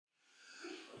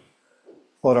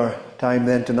For our time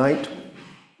then tonight,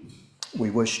 we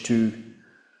wish to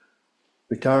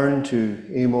return to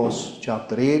Amos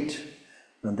chapter 8,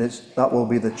 and that will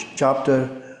be the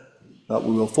chapter that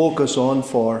we will focus on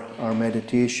for our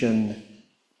meditation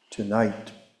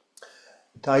tonight.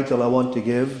 The title I want to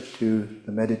give to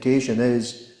the meditation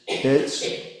is, It's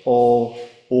All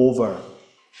Over.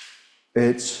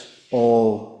 It's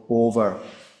all over.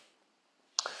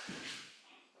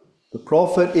 The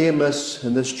prophet Amos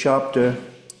in this chapter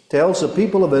tells the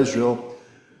people of Israel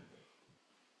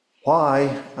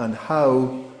why and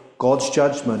how God's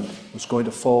judgment was going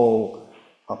to fall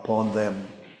upon them.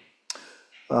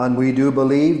 And we do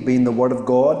believe, being the Word of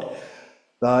God,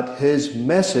 that his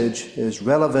message is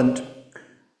relevant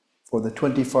for the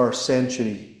 21st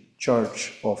century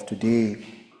church of today.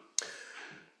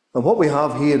 And what we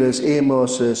have here is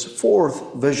Amos's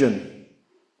fourth vision.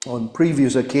 On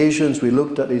previous occasions, we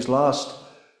looked at his last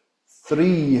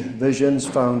three visions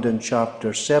found in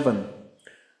chapter 7.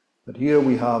 But here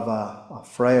we have a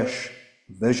fresh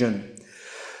vision.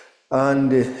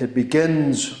 And it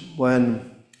begins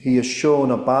when he is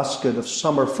shown a basket of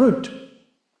summer fruit.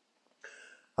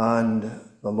 And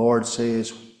the Lord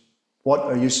says, "What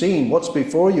are you seeing? What's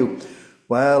before you?"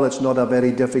 Well, it's not a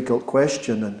very difficult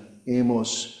question. And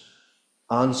Amos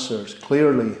answers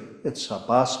clearly, it's a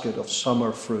basket of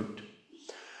summer fruit.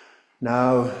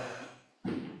 Now,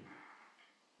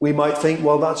 we might think,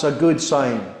 well, that's a good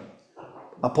sign,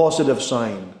 a positive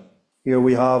sign. Here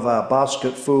we have a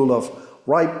basket full of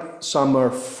ripe summer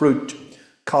fruit,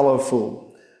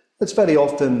 colourful. It's very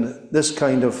often this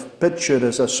kind of picture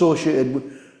is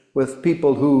associated with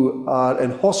people who are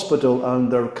in hospital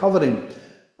and they're recovering,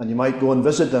 and you might go and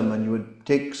visit them and you would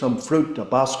take some fruit, a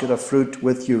basket of fruit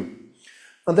with you.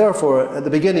 And therefore, at the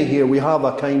beginning here, we have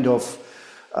a kind of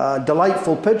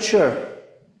delightful picture,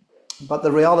 but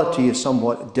the reality is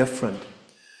somewhat different.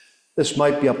 This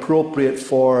might be appropriate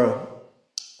for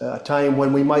a time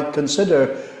when we might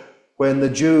consider when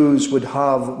the Jews would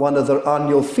have one of their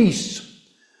annual feasts.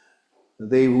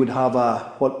 They would have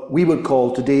what we would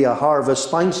call today a harvest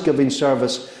Thanksgiving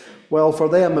service. Well, for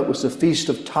them it was the Feast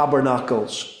of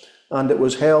Tabernacles, and it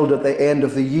was held at the end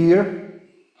of the year,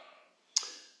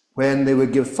 when they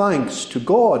would give thanks to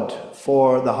God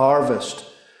for the harvest.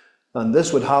 And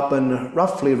this would happen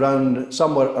roughly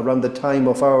somewhere around the time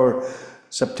of our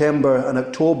September and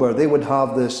October. They would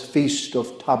have this Feast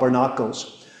of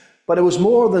Tabernacles. But it was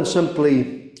more than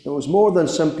simply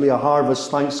a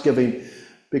harvest Thanksgiving,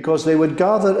 because they would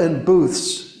gather in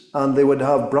booths and they would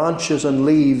have branches and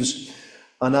leaves,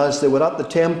 and as they were at the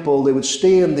temple, they would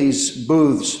stay in these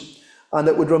booths. And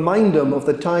it would remind them of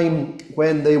the time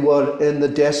when they were in the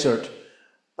desert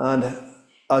and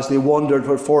as they wandered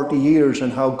for 40 years,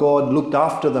 and how God looked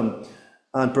after them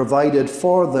and provided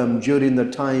for them during their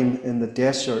time in the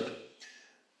desert.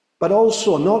 But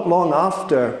also, not long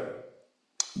after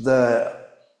the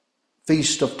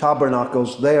Feast of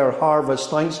Tabernacles, their harvest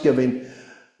Thanksgiving,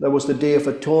 there was the Day of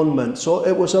Atonement. So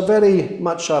it was a very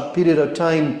much a period of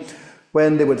time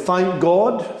when they would thank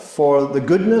God for the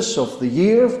goodness of the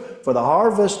year, for the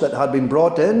harvest that had been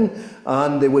brought in,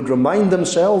 and they would remind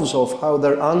themselves of how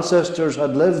their ancestors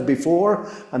had lived before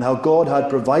and how God had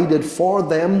provided for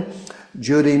them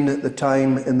during the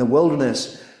time in the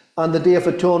wilderness. And the Day of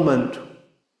Atonement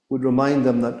would remind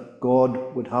them that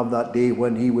God would have that day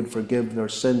when he would forgive their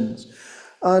sins.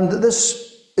 And this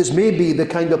is maybe the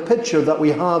kind of picture that we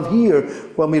have here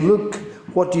when we look.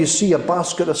 What do you see? A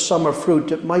basket of summer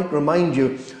fruit. It might remind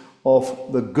you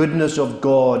of the goodness of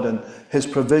God and his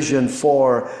provision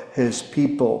for his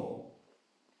people.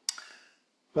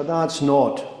 But that's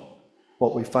not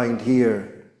what we find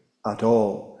here at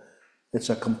all. It's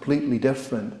a completely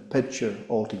different picture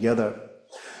altogether.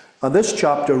 And this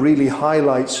chapter really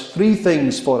highlights three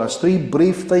things for us, three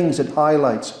brief things it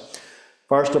highlights.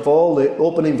 First of all, the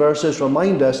opening verses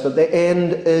remind us that the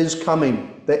end is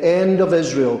coming. The end of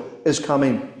Israel is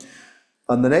coming.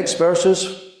 And the next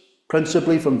verses,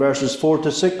 principally from verses 4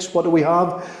 to 6, what do we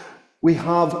have? We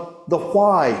have the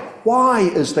why. Why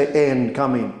is the end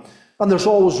coming? And there's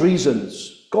always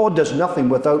reasons. God does nothing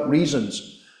without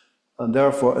reasons. And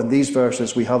therefore, in these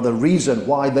verses, we have the reason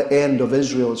why the end of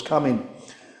Israel is coming.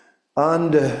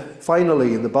 And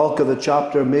finally, in the bulk of the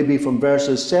chapter, maybe from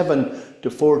verses 7 to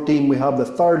 14, we have the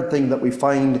third thing that we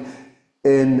find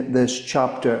in this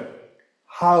chapter.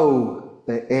 How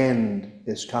the end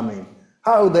is coming.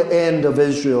 How the end of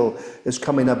Israel is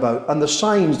coming about. And the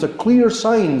signs, the clear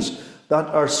signs that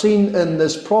are seen in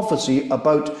this prophecy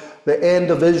about the end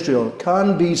of Israel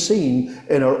can be seen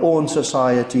in our own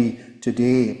society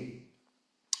today.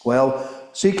 Well,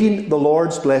 seeking the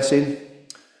Lord's blessing,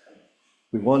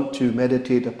 We want to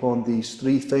meditate upon these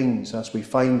three things as we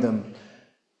find them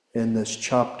in this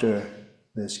chapter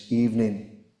this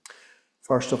evening.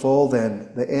 First of all, then,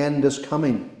 the end is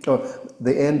coming.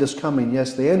 The end is coming.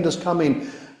 Yes, the end is coming,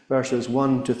 verses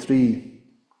 1 to 3.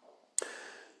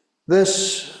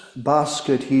 This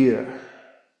basket here,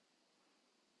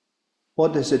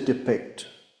 what does it depict?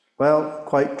 Well,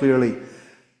 quite clearly,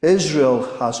 Israel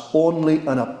has only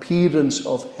an appearance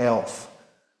of health.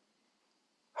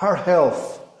 Her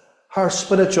health, her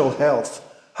spiritual health,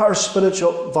 her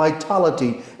spiritual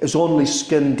vitality is only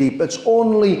skin deep. It's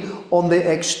only on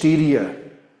the exterior.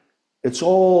 It's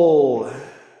all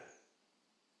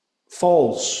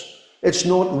false. It's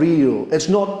not real. It's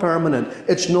not permanent.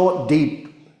 It's not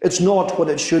deep. It's not what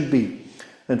it should be.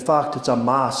 In fact, it's a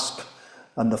mask.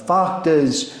 And the fact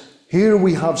is, here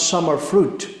we have summer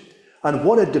fruit. And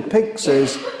what it depicts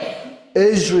is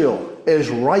Israel is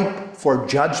ripe for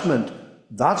judgment.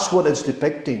 That's what it's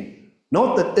depicting.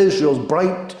 Not that Israel's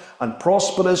bright and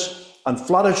prosperous and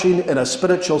flourishing in a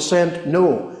spiritual sense.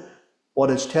 No. What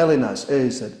it's telling us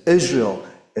is that Israel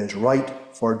is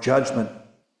ripe for judgment.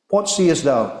 What seest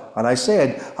thou? And I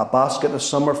said, a basket of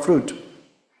summer fruit.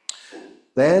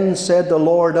 Then said the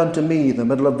Lord unto me, the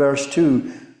middle of verse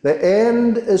 2, the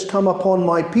end is come upon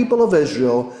my people of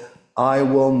Israel. I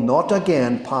will not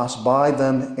again pass by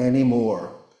them any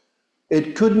more.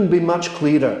 It couldn't be much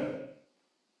clearer.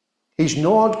 He's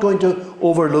not going to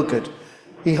overlook it.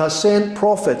 He has sent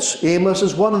prophets. Amos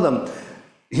is one of them.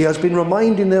 He has been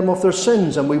reminding them of their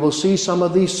sins, and we will see some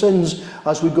of these sins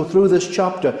as we go through this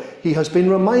chapter. He has been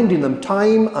reminding them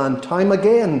time and time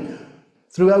again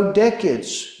throughout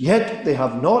decades. Yet they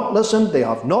have not listened, they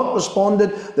have not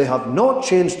responded, they have not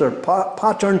changed their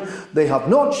pattern, they have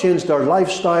not changed their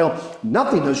lifestyle.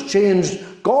 Nothing has changed.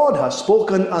 God has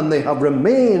spoken, and they have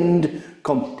remained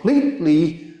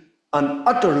completely and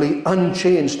utterly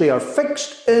unchanged. They are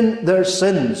fixed in their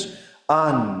sins,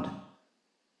 and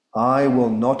I will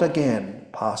not again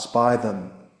pass by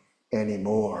them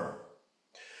anymore.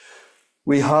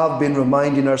 We have been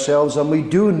reminding ourselves, and we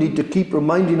do need to keep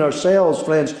reminding ourselves,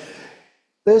 friends,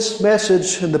 this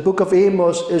message in the book of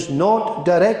Amos is not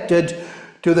directed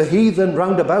to the heathen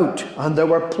round about. And there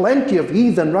were plenty of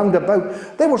heathen round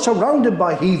about. They were surrounded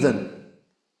by heathen.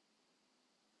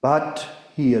 But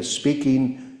he is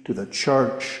speaking to the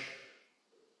church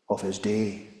of his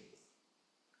day.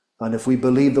 And if we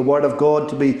believe the word of God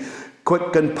to be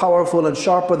quick and powerful and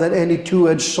sharper than any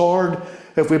two-edged sword,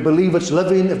 if we believe it's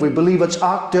living, if we believe it's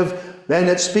active, then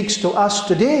it speaks to us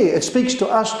today. It speaks to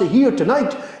us to here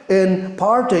tonight in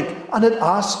Partick, and it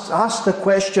asks the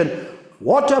question,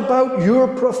 what about your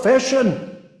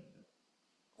profession?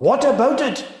 What about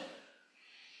it?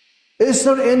 Is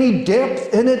there any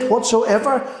depth in it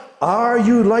whatsoever? Are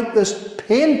you like this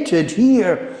painted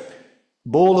here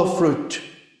bowl of fruit?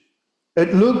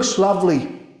 It looks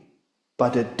lovely,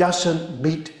 but it doesn't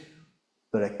meet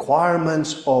the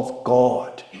requirements of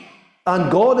God.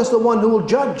 And God is the one who will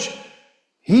judge.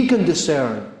 He can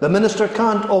discern. The minister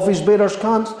can't, office bearers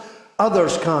can't,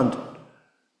 others can't.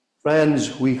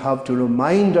 Friends, we have to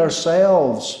remind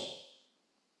ourselves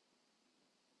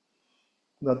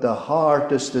that the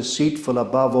heart is deceitful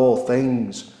above all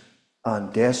things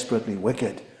and desperately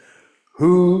wicked.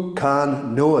 Who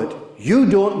can know it? You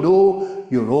don't know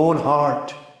your own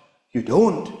heart. You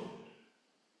don't.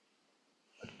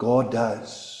 But God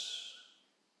does.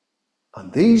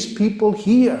 And these people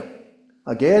here,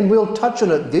 again we'll touch on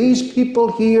it, these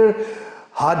people here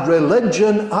had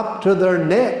religion up to their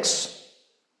necks.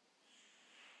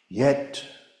 Yet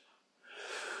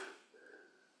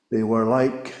they were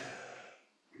like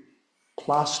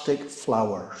plastic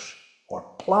flowers or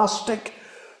plastic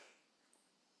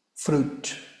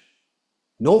fruit.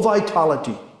 No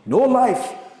vitality, no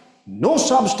life, no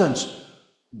substance,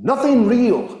 nothing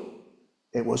real.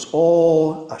 It was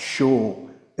all a show.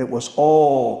 It was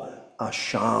all a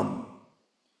sham.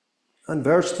 And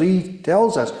verse 3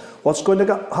 tells us what's going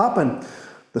to happen.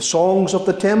 The songs of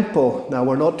the temple. Now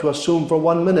we're not to assume for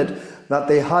 1 minute that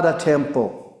they had a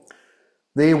temple.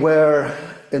 They were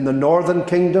in the northern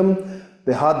kingdom.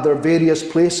 They had their various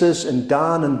places in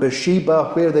Dan and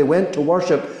Beersheba where they went to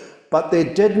worship, but they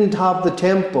didn't have the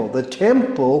temple. The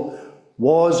temple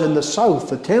was in the south.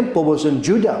 The temple was in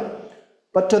Judah.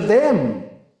 But to them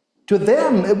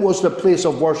it was the place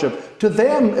of worship. To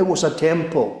them it was a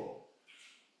temple.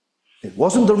 It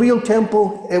wasn't the real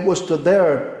temple. It was in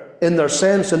their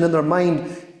sense and in their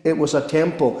mind, it was a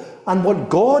temple. And what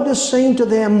God is saying to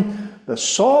them, the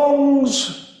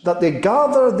songs that they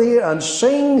gather there and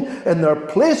sing in their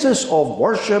places of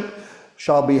worship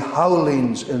shall be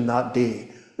howlings in that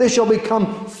day. They shall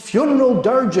become funeral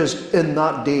dirges in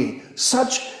that day.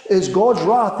 Such is God's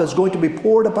wrath that's going to be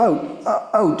poured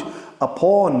out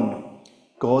upon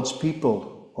God's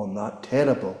people on that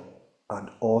terrible and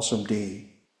awesome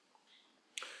day.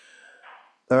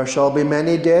 There shall be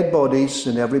many dead bodies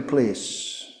in every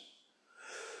place.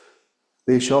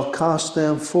 They shall cast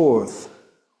them forth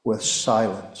with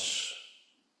silence.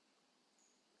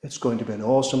 It's going to be an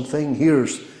awesome thing. Here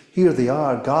they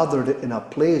are gathered in a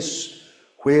place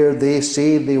where they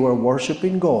say they were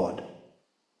worshipping God.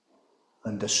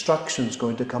 And destruction is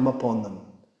going to come upon them.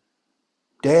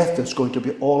 Death is going to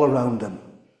be all around them.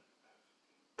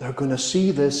 They're going to see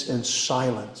this in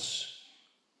silence.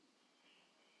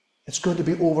 It's going to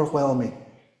be overwhelming.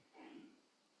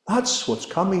 That's what's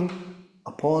coming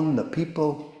upon the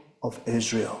people of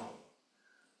Israel.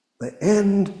 The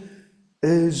end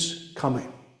is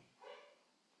coming.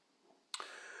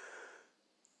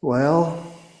 Well,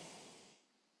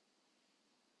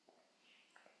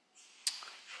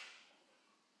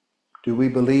 do we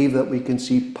believe that we can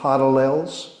see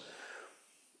parallels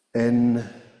in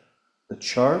the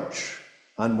church?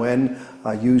 And when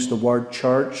I use the word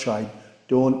church, I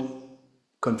don't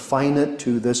confine it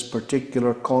to this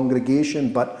particular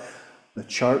congregation, but the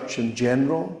church in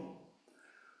general.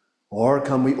 Or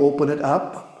can we open it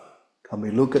up? Can we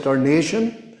look at our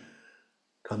nation?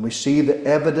 Can we see the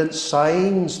evident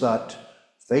signs that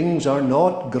things are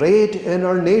not great in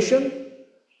our nation?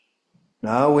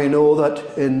 Now we know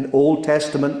that in Old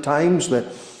Testament times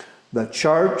the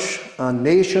church and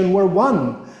nation were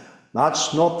one.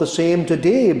 That's not the same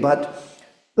today, but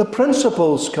the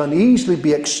principles can easily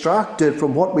be extracted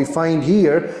from what we find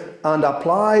here and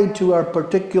applied to our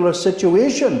particular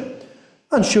situation.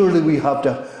 And surely we have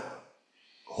to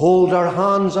hold our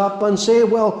hands up and say,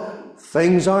 well,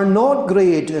 things are not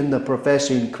great in the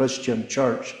professing Christian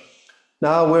church.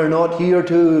 Now, we're not here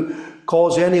to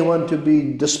cause anyone to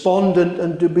be despondent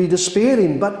and to be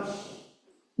despairing, but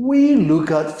we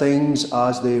look at things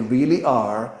as they really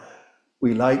are.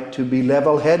 We like to be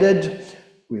level-headed.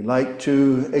 We like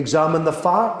to examine the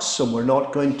facts, and we're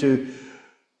not going to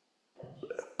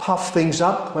puff things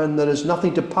up when there is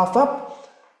nothing to puff up.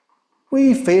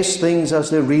 We face things as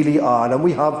they really are, and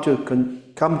we have to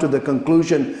come to the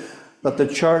conclusion that the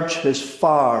church is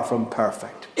far from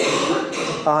perfect.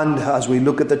 And as we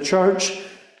look at the church,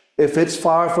 if it's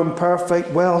far from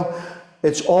perfect, well,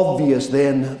 it's obvious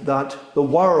then that the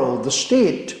world, the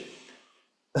state,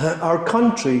 our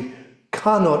country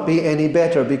cannot be any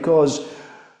better, because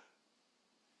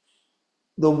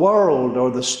the world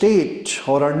or the state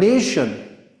or our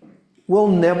nation will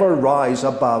never rise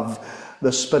above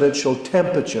the spiritual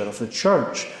temperature of the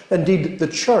church. Indeed, the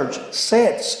church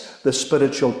sets the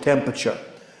spiritual temperature.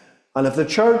 And if the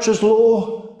church is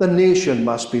low, the nation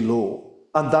must be low.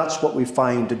 And that's what we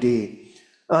find today.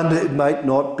 And it might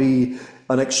not be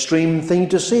an extreme thing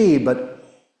to say,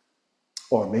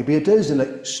 or maybe it is an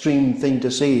extreme thing to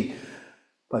say,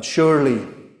 but surely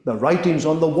the writings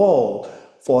on the wall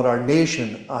for our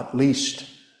nation, at least,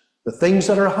 the things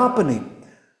that are happening,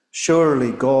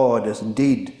 surely God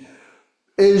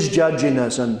is judging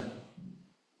us, and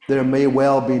there may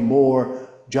well be more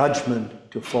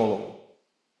judgment to follow.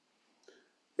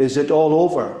 Is it all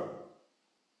over?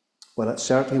 Well, it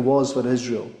certainly was for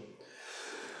Israel.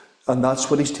 And that's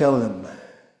what he's telling them.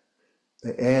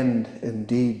 The end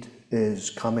indeed is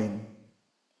coming.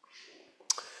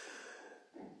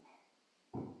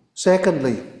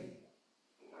 Secondly,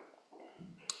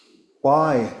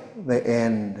 why the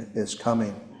end is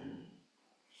coming.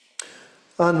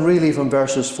 And really from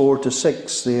verses 4 to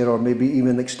 6 there, or maybe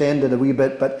even extended a wee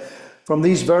bit, but from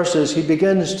these verses he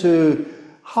begins to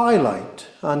highlight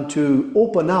and to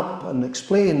open up and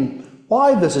explain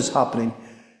why this is happening.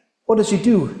 What does he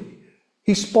do?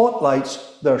 He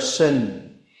spotlights their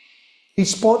sin. He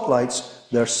spotlights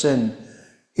their sin.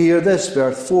 Hear this,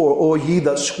 verse 4, O ye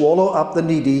that swallow up the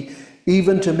needy,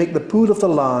 even to make the poor of the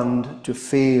land to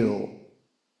fail.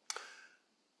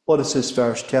 What is this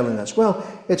verse telling us? Well,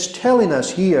 it's telling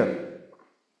us here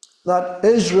that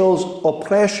Israel's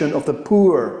oppression of the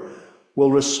poor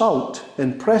will result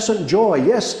in present joy.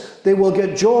 Yes, they will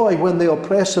get joy when they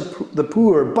oppress the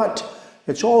poor, but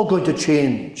it's all going to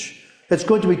change. It's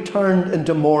going to be turned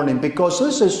into mourning, because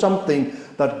this is something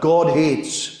that God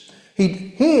hates. He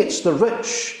hates the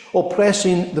rich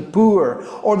oppressing the poor,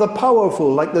 or the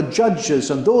powerful like the judges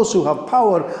and those who have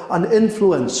power and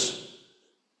influence,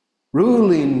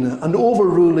 ruling and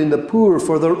overruling the poor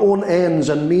for their own ends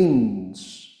and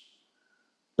means.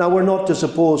 Now, we're not to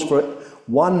suppose for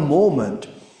one moment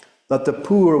that the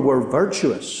poor were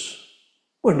virtuous.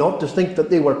 We're not to think that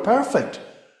they were perfect.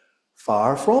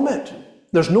 Far from it.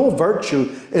 There's no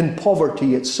virtue in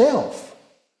poverty itself.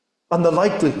 And the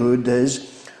likelihood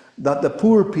is that the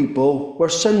poor people were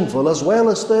sinful as well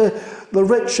as the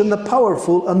rich and the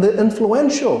powerful and the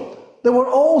influential. They were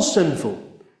all sinful.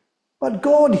 But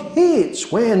God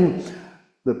hates when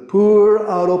the poor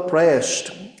are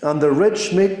oppressed and the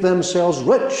rich make themselves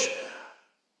rich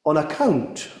on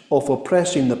account of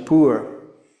oppressing the poor.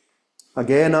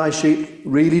 Again, I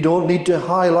really don't need to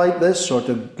highlight this or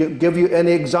to give you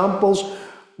any examples.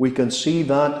 We can see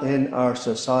that in our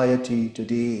society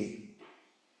today.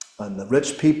 And the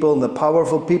rich people and the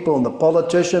powerful people and the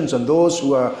politicians and those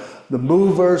who are the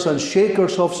movers and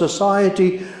shakers of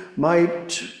society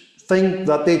might think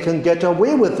that they can get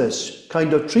away with this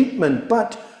kind of treatment.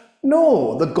 But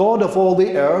no, the God of all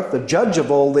the earth, the judge of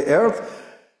all the earth,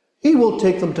 he will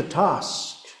take them to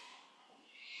task,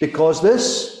 because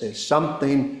this is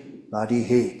something that he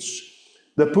hates.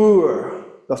 The poor,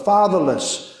 the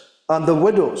fatherless, and the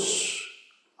widows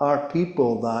are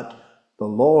people that the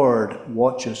Lord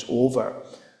watches over.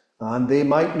 And they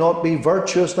might not be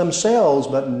virtuous themselves,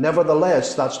 but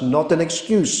nevertheless, that's not an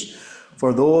excuse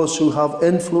for those who have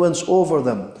influence over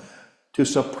them to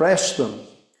suppress them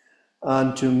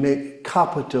and to make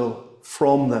capital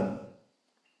from them.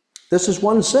 This is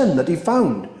one sin that he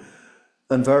found,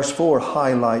 and verse 4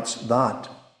 highlights that.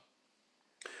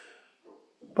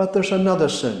 But there's another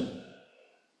sin,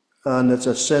 and it's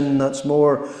a sin that's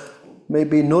more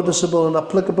maybe noticeable and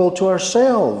applicable to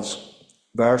ourselves.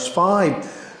 Verse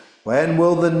 5, when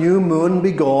will the new moon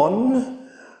be gone,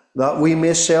 that we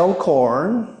may sell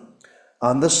corn,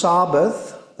 and the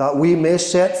Sabbath, that we may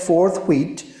set forth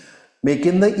wheat,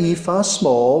 making the ephah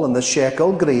small and the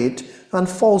shekel great, and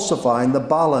falsifying the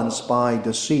balance by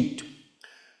deceit?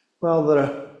 Well, there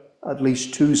are at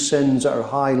least two sins that are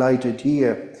highlighted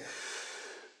here.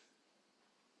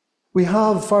 We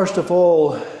have, first of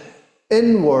all,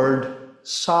 inward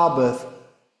Sabbath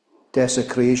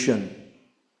desecration.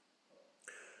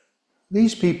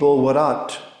 These people were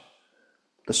at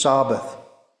the Sabbath.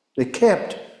 They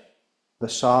kept the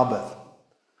Sabbath.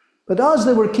 But as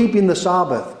they were keeping the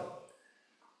Sabbath,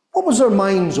 what was their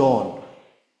minds on?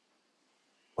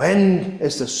 When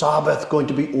is the Sabbath going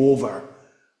to be over?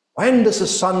 When does the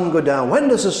sun go down? When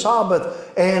does the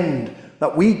Sabbath end,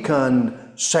 that we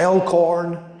can sell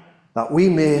corn, that we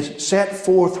may set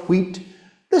forth wheat?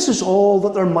 This is all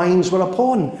that their minds were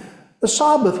upon. The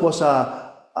Sabbath was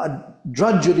a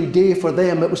drudgery day for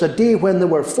them. It was a day when they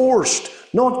were forced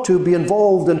not to be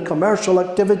involved in commercial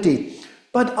activity.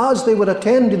 But as they were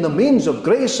attending the means of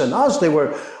grace and as they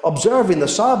were observing the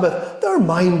Sabbath, their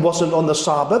mind wasn't on the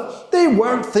Sabbath. They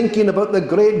weren't thinking about the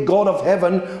great God of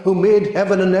heaven who made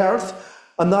heaven and earth,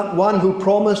 and that one who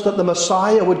promised that the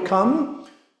Messiah would come.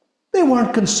 They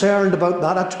weren't concerned about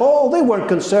that at all. They weren't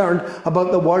concerned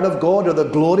about the Word of God or the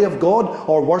glory of God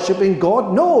or worshipping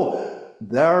God. No,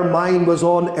 their mind was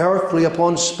on earthly,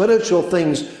 upon spiritual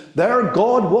things. Their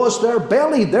God was their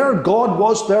belly. Their God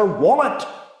was their wallet.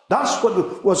 That's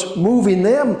what was moving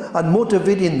them and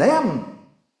motivating them.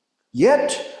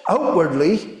 Yet,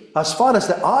 outwardly, as far as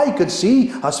the eye could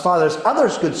see, as far as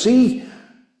others could see,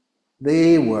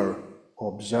 they were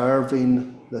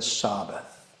observing the Sabbath.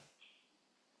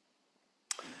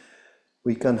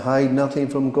 We can hide nothing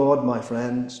from God, my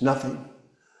friends, nothing.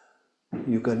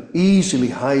 You can easily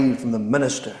hide from the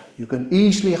minister. You can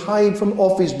easily hide from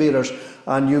office bearers,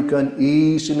 and you can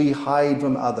easily hide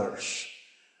from others.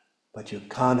 But you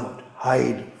cannot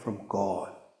hide from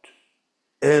God.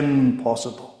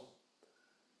 Impossible.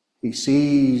 He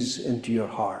sees into your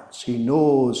hearts. He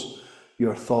knows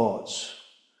your thoughts.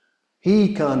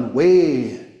 He can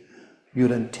weigh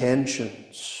your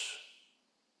intentions.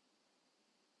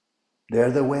 There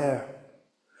they were,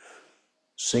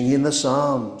 singing the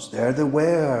Psalms. There they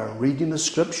were, reading the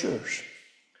Scriptures.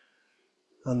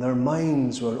 And their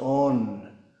minds were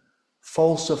on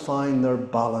falsifying their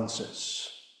balances.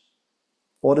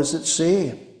 What does it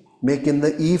say? Making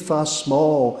the ephah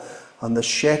small and the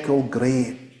shekel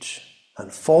great,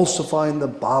 and falsifying the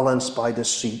balance by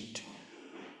deceit.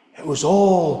 It was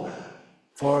all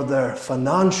for their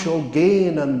financial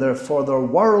gain and for their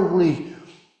worldly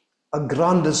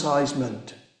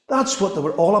aggrandizement. That's what they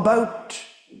were all about.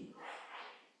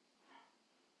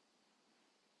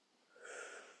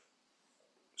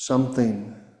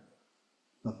 Something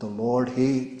that the Lord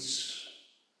hates,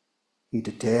 he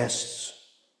detests.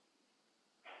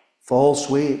 False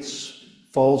weights,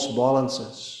 false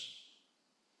balances.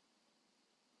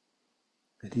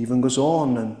 It even goes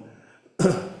on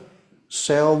and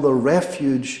sell the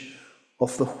refuge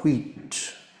of the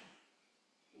wheat.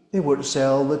 They were to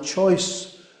sell the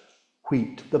choice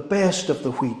wheat, the best of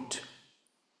the wheat.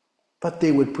 but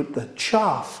they would put the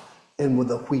chaff in with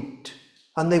the wheat,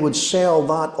 and they would sell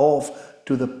that off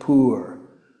to the poor,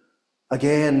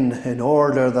 again in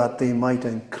order that they might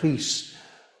increase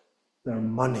their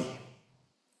money,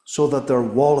 so that their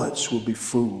wallets would be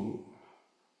full.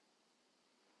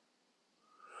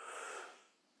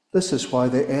 This is why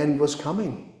the end was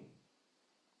coming,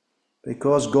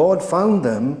 because God found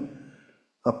them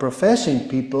a professing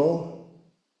people,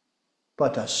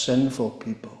 but a sinful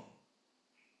people.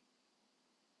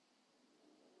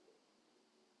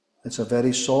 It's a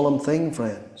very solemn thing,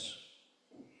 friends.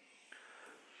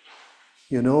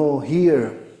 You know,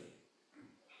 here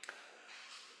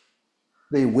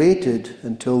they waited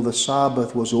until the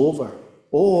Sabbath was over.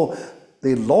 Oh,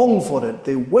 they longed for it.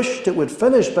 They wished it would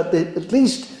finish, but they at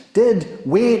least did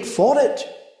wait for it.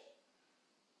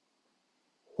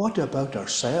 What about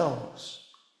ourselves?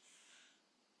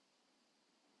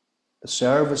 The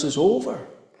service is over.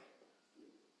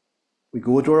 We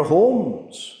go to our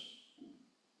homes.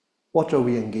 What are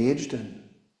we engaged in?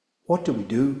 What do we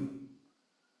do?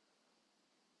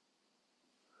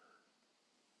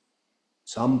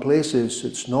 Some places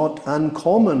it's not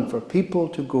uncommon for people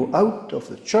to go out of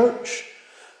the church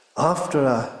after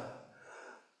a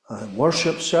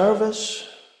worship service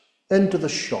into the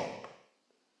shop,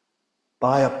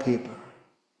 buy a paper,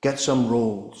 get some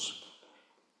rolls,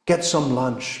 get some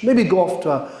lunch, maybe go off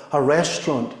to a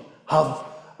restaurant, have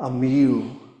a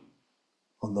meal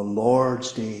on the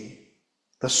Lord's day,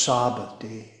 the Sabbath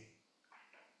day.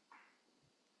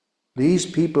 These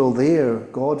people there,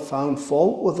 God found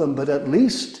fault with them, but at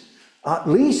least,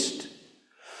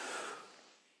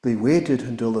 they waited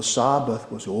until the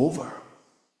Sabbath was over.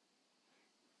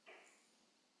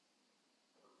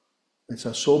 It's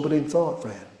a sobering thought,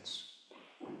 friends.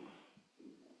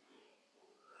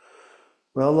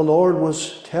 Well, the Lord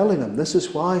was telling them this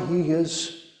is why He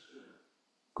is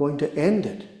going to end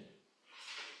it.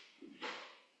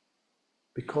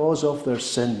 Because of their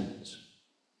sins.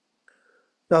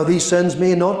 Now, these sins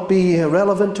may not be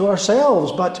relevant to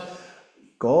ourselves, but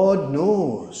God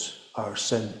knows our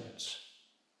sins.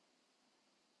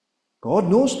 God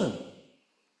knows them.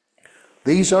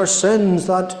 These are sins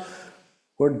that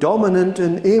were dominant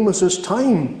in Amos's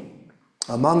time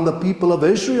among the people of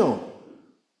Israel.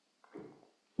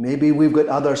 Maybe we've got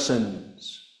other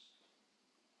sins.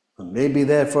 And maybe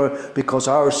therefore, because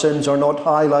our sins are not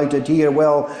highlighted here,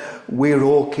 well, we're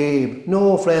okay.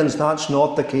 No, friends, that's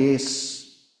not the case.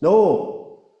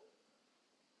 No.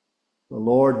 The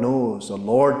Lord knows. The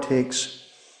Lord takes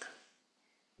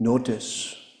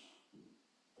notice.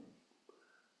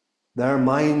 Their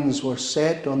minds were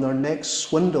set on their next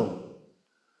swindle.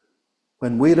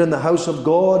 When we're in the house of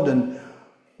God and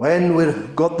when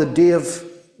we've got the day of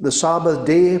the Sabbath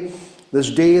day, this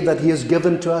day that He has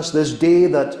given to us, this day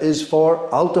that is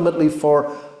ultimately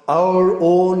for our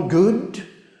own good,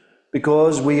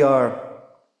 because we are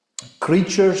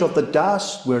creatures of the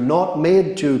dust. We're not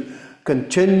made to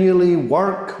continually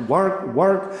work,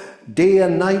 day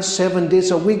and night, 7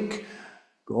 days a week.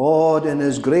 God in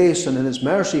His grace and in His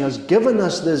mercy has given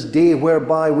us this day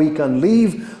whereby we can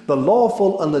leave the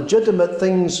lawful and legitimate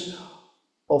things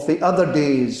of the other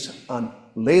days and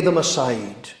lay them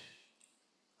aside,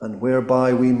 and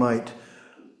whereby we might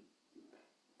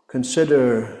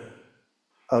consider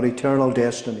our eternal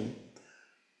destiny,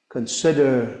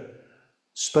 consider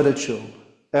spiritual,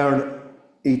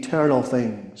 eternal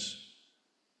things,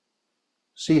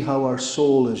 see how our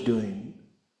soul is doing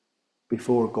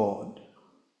before God.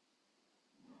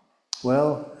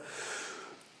 Well,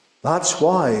 that's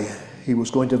why He was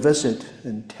going to visit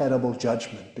in terrible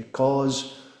judgment,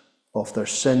 because of their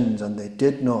sins, and they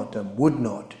did not and would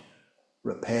not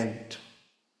repent.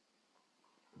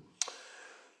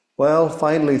 Well,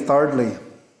 finally, thirdly,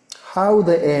 how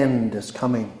the end is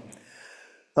coming.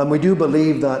 And we do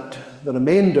believe that the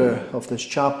remainder of this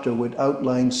chapter would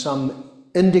outline some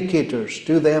indicators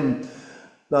to them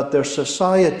that their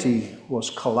society was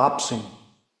collapsing.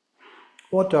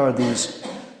 What are these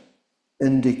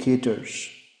indicators?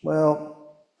 Well,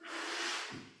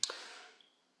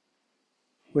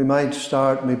 we might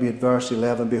start maybe at verse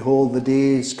 11. Behold, the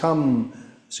days come,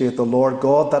 saith the Lord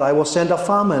God, that I will send a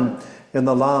famine in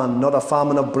the land, not a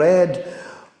famine of bread,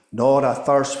 nor a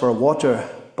thirst for water,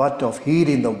 but of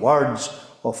heeding the words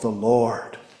of the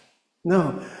Lord.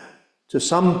 Now, to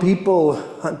some people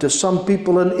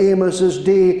in Amos's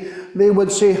day, they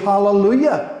would say,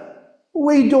 hallelujah.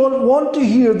 We don't want to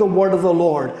hear the word of the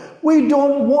Lord. We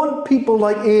don't want people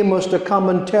like Amos to come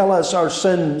and tell us our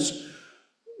sins.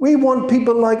 We want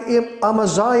people like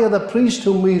Amaziah, the priest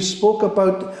whom we spoke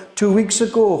about 2 weeks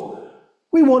ago.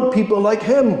 We want people like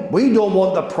him. We don't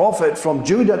want the prophet from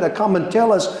Judah to come and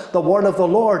tell us the word of the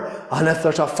Lord. And if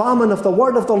there's a famine of the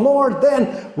word of the Lord,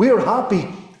 then we're happy.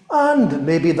 And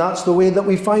maybe that's the way that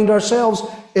we find ourselves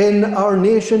in our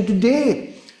nation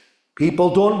today.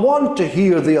 People don't want to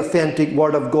hear the authentic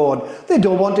word of God. They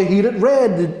don't want to hear it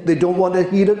read. They don't want to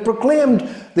hear it proclaimed.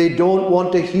 They don't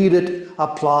want to hear it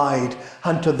applied.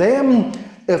 And to them,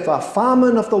 if a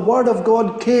famine of the word of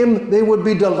God came, they would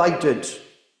be delighted.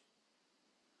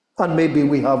 And maybe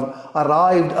we have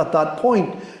arrived at that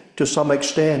point to some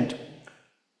extent.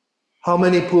 How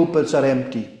many pulpits are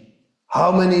empty?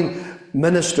 How many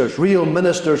ministers, real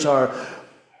ministers, are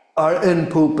in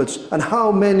pulpits? And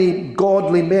how many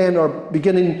godly men are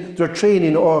beginning their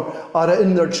training or are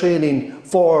in their training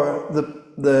for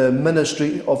the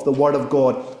ministry of the Word of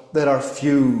God? There are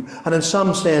few. And in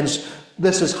some sense,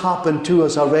 this has happened to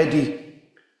us already.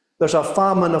 There's a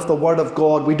famine of the Word of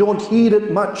God. We don't hear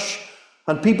it much.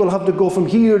 And people have to go from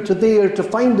here to there to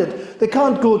find it. They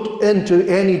can't go into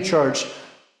any church.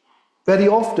 Very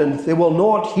often they will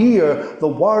not hear the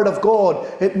word of God.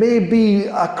 It may be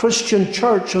a Christian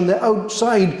church on the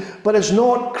outside, but it's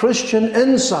not Christian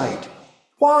inside.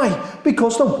 Why?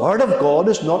 Because the word of God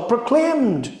is not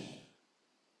proclaimed.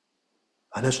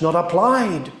 And it's not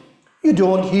applied. You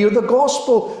don't hear the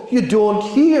gospel. You don't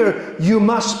hear, you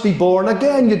must be born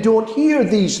again. You don't hear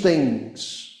these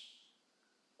things.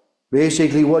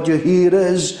 Basically what you hear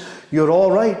is, you're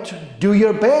all right. Do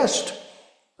your best.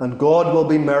 And God will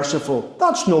be merciful.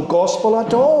 That's no gospel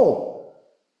at all.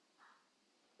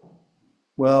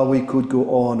 Well, we could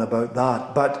go on about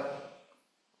that, but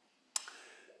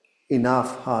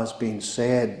enough has been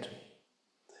said.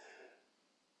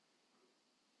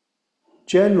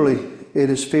 Generally, it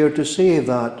is fair to say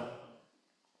that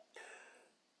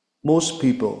most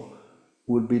people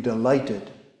would be delighted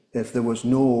if there was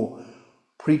no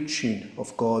preaching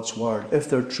of God's word, if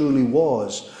there truly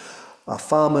was a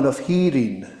famine of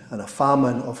hearing and a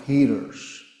famine of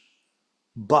hearers.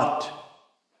 But,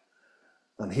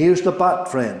 and here's the but,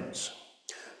 friends,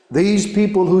 these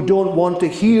people who don't want to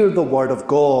hear the word of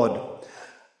God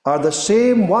are the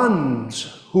same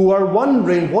ones who are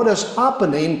wondering what is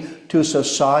happening to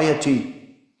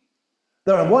society.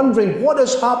 They're wondering what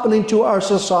is happening to our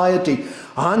society.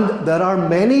 And there are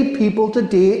many people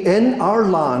today in our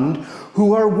land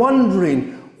who are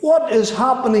wondering what is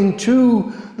happening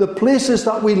to the places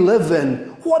that we live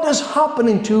in. What is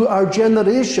happening to our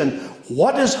generation?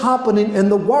 What is happening in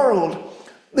the world?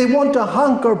 They want to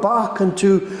hanker back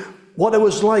into what it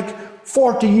was like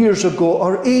 40 years ago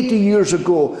or 80 years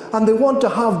ago. And they want to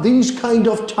have these kind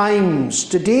of times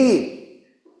today.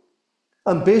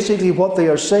 And basically what they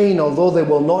are saying, although they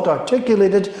will not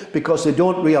articulate it because they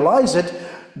don't realize it,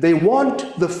 they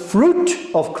want the fruit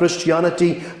of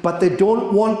Christianity, but they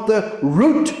don't want the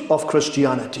root of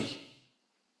Christianity.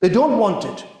 They don't want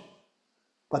it,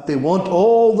 but they want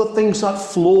all the things that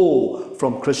flow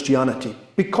from Christianity.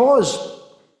 Because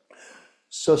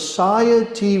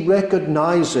society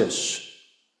recognizes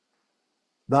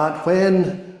that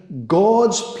when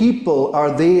God's people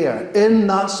are there in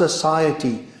that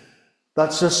society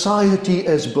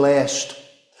is blessed.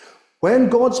 When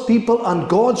God's people and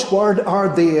God's word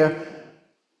are there,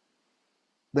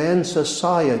 then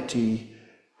society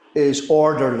is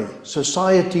orderly.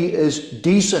 Society is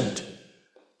decent.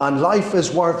 And life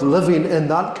is worth living in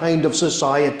that kind of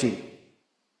society.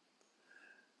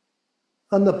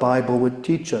 And the Bible would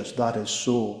teach us that is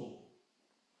so.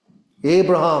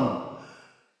 Abraham,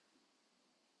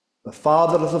 the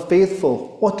father of the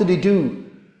faithful, what did he do?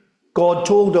 God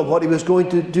told him what he was going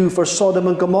to do for Sodom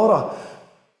and Gomorrah.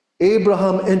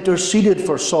 Abraham interceded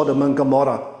for Sodom and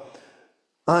Gomorrah.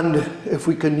 And if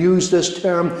we can use this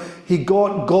term, he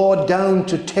got God down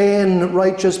to 10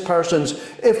 righteous persons.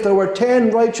 If there were 10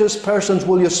 righteous persons,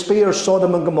 will you spare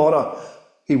Sodom and Gomorrah?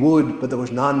 He would, but there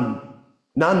was none.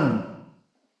 None.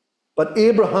 But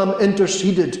Abraham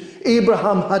interceded.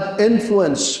 Abraham had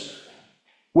influence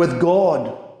with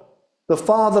God, the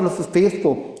father of the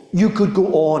faithful. You could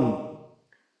go on.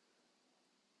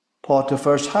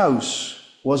 Potiphar's house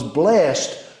was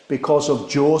blessed because of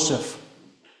Joseph.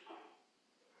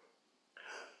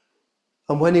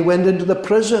 And when he went into the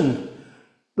prison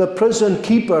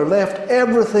keeper left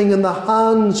everything in the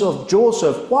hands of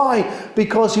Joseph. Why?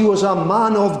 Because he was a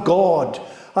man of God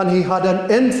and he had an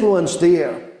influence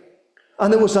there.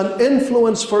 And it was an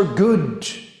influence for good.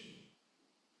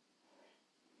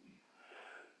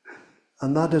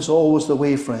 And that is always the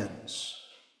way, friends,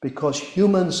 because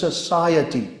human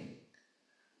society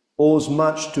owes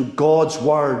much to God's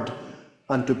word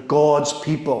and to God's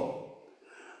people.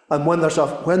 And when there's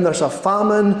a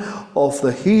famine of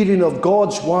the hearing of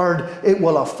God's word, it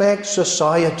will affect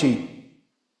society.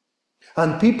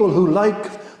 And people who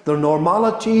like the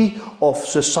normality of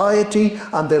society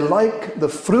and they like the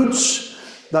fruits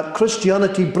that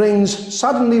Christianity brings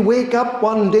suddenly wake up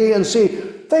one day and say,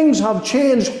 things have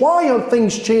changed. Why have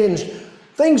things changed?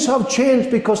 Things have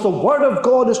changed because the word of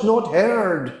God is not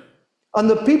heard. And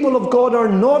the people of God are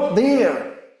not there.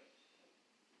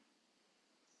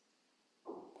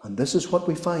 And this is what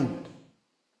we find.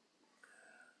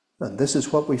 And this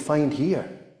is what we find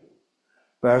here.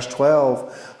 Verse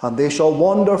 12, and they shall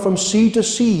wander from sea to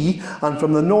sea, and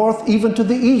from the north even to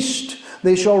the east.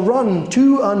 They shall run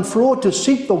to and fro to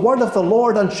seek the word of the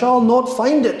Lord, and shall not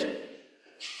find it.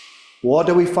 What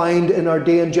do we find in our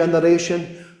day and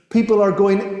generation? People are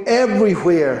going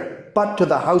everywhere but to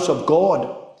the house of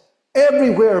God.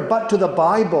 Everywhere but to the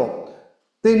Bible.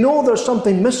 They know there's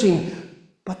something missing,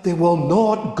 but they will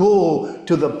not go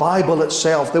to the Bible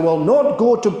itself. They will not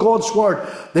go to God's word.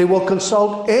 They will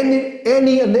consult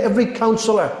any and every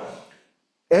counselor,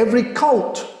 every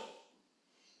cult,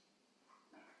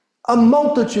 a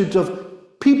multitude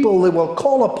of people they will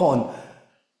call upon,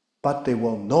 but they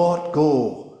will not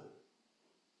go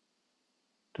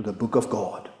to the book of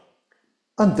God.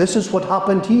 And this is what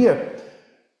happened here.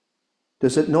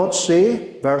 Does it not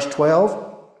say, verse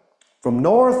 12, from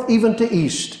north even to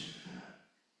east?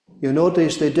 You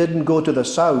notice they didn't go to the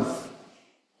south.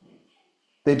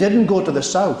 They didn't go to the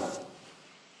south.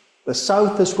 The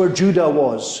south is where Judah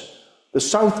was. The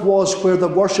south was where the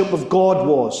worship of God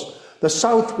was. The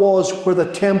south was where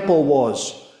the temple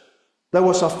was. There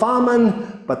was a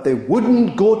famine, but they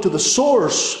wouldn't go to the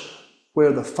source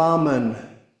where the famine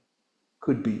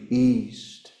could be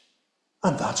eased.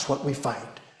 And that's what we find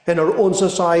in our own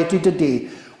society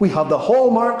today. We have the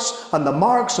hallmarks and the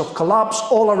marks of collapse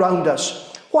all around us.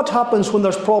 What happens when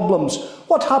there's problems?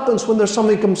 What happens when there's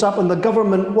something comes up and the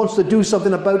government wants to do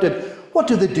something about it? What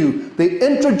do? They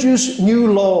introduce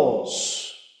new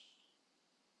laws.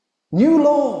 New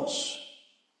laws.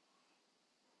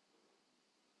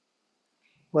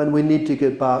 When we need to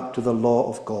get back to the law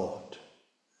of God.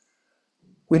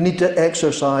 We need to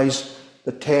exercise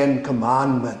the 10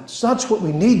 Commandments. That's what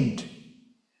we need.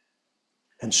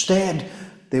 Instead,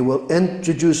 they will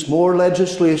introduce more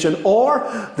legislation,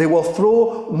 or they will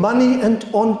throw money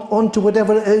onto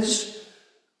whatever it is.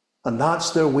 And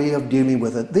that's their way of dealing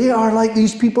with it. They are like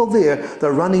these people there.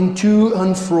 They're running to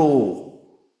and fro.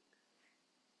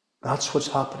 That's what's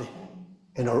happening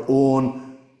in our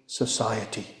own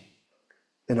society,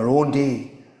 in our own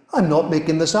day. I'm not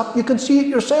making this up. You can see it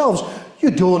yourselves.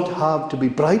 You don't have to be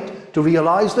bright to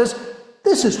realize this.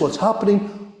 This is what's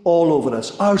happening all over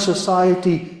us. Our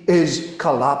society is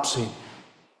collapsing.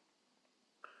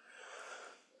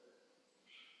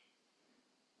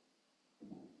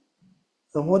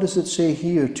 And what does it say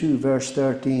here too, verse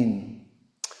 13?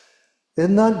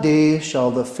 In that day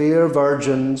shall the fair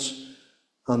virgins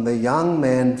and the young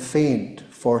men faint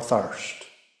for thirst.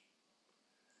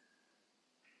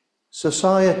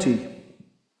 Society,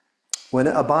 when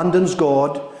it abandons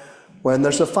God, when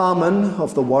there's a famine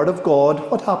of the word of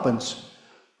God, what happens?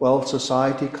 Well,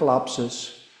 society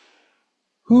collapses.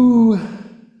 Who,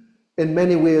 in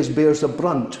many ways, bears the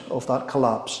brunt of that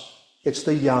collapse? It's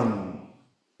the young.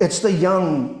 It's the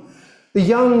young.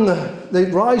 The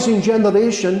rising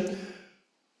generation,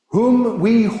 whom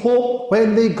we hope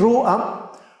when they grow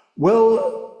up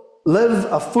will live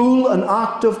a full and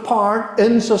active part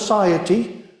in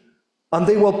society, and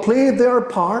they will play their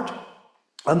part,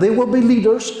 and they will be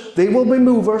leaders, they will be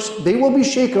movers, they will be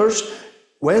shakers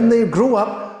when they grow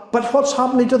up. But what's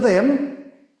happening to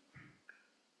them?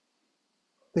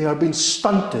 They are being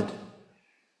stunted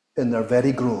in their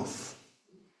very growth.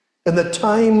 In the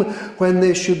time when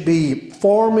they should be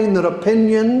forming their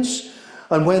opinions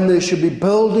and when they should be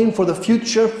building for the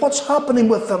future, what's happening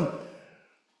with them?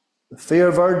 The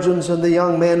fair virgins and the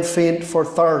young men faint for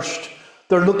thirst.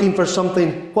 They're looking for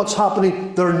something. What's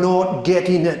happening? They're not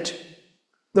getting it.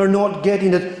 They're not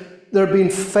getting it. They're being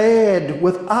fed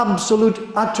with absolute,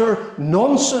 utter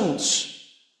nonsense.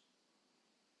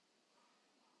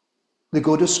 They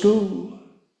go to school.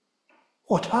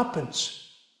 What happens?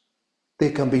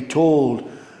 They can be told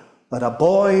that a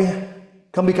boy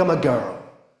can become a girl,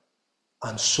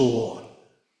 and so on.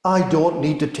 I don't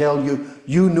need to tell you.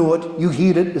 You know it. You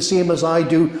hear it the same as I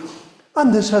do.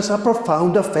 And this has a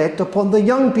profound effect upon the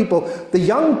young people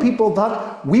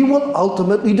that we will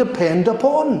ultimately depend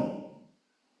upon.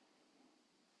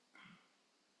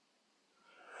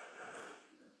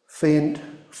 Faint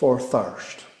for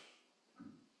thirst.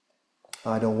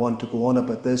 I don't want to go on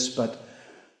about this, but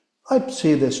I'd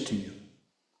say this to you.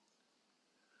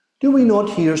 Do we not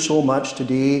hear so much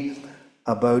today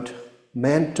about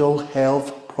mental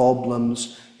health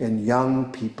problems in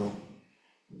young people?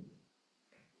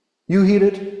 You hear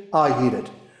it, I hear it.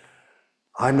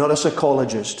 I'm not a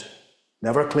psychologist,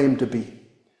 never claimed to be.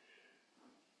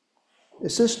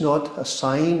 Is this not a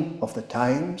sign of the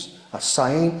times, a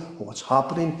sign of what's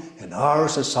happening in our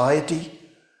society?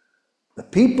 The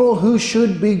people who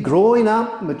should be growing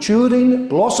up, maturing,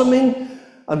 blossoming,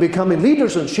 and becoming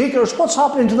leaders and shakers, what's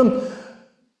happening to them?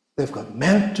 They've got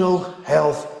mental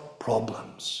health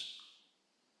problems.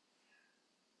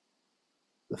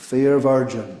 The fair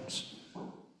virgins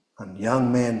and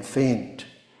young men faint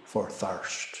for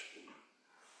thirst.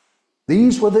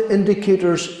 These were the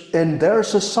indicators in their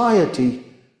society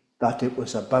that it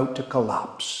was about to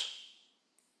collapse,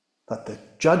 that the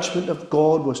judgment of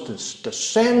God was to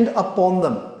descend upon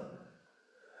them.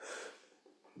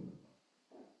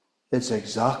 It's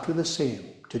exactly the same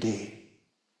today.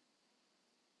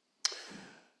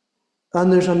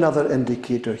 And there's another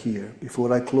indicator here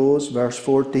before I close, verse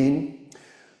 14.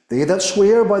 They that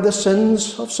swear by the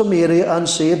sins of Samaria and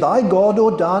say, Thy God,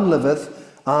 O Dan,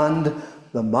 liveth, and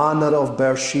the manner of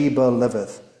Beersheba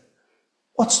liveth.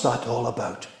 What's that all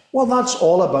about? Well, that's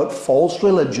all about false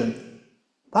religion.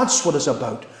 That's what it's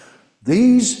about.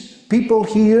 These people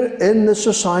here in the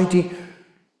society,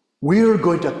 we're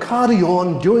going to carry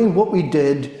on doing what we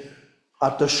did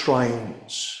at the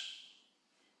shrines.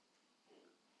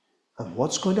 And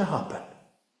what's going to happen?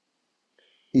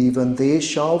 Even they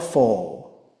shall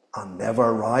fall and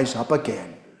never rise up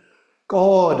again.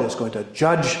 God is going to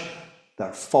judge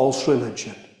their false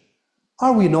religion.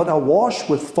 Are we not awash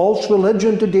with false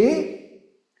religion today?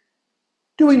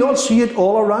 Do we not see it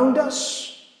all around us?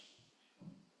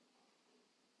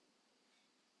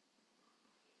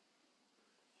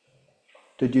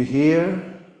 Did you hear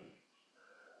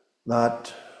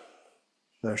that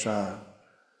there's I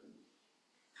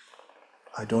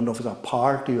don't know if it's a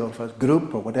party or if it's a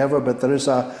group or whatever, but there is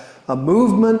a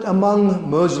movement among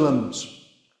Muslims.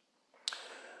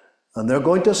 And they're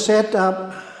going to set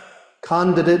up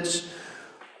candidates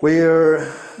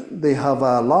where they have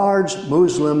a large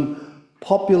Muslim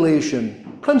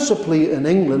population, principally in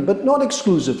England, but not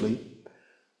exclusively.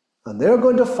 And they're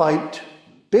going to fight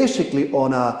basically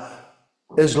on an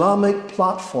Islamic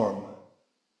platform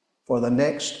for the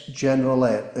next general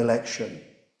election.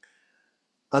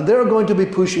 And they're going to be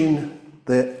pushing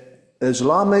the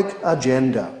Islamic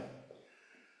agenda.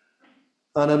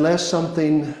 And unless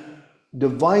something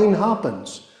divine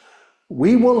happens,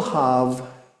 we will have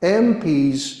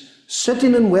MPs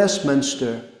sitting in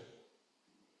Westminster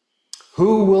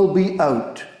who will be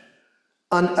out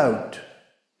and out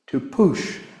to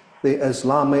push the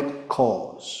Islamic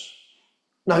cause.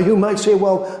 Now you might say,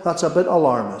 well, that's a bit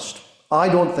alarmist. I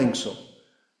don't think so.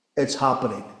 It's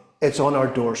happening. It's on our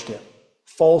doorstep.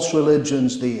 False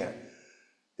religion's there.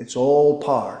 It's all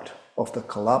part of the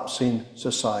collapsing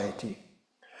society.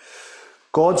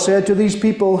 God said to these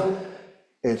people,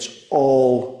 it's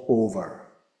all over.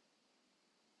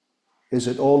 Is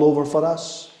it all over for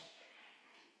us?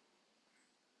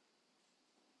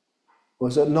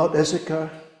 Was it not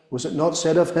Issachar? Was it not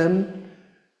said of him,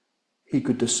 he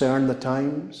could discern the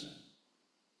times?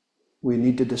 We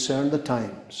need to discern the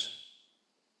times.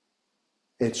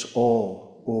 It's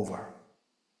all over.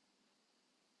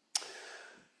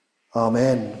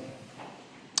 Amen.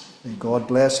 May God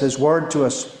bless his word to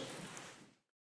us.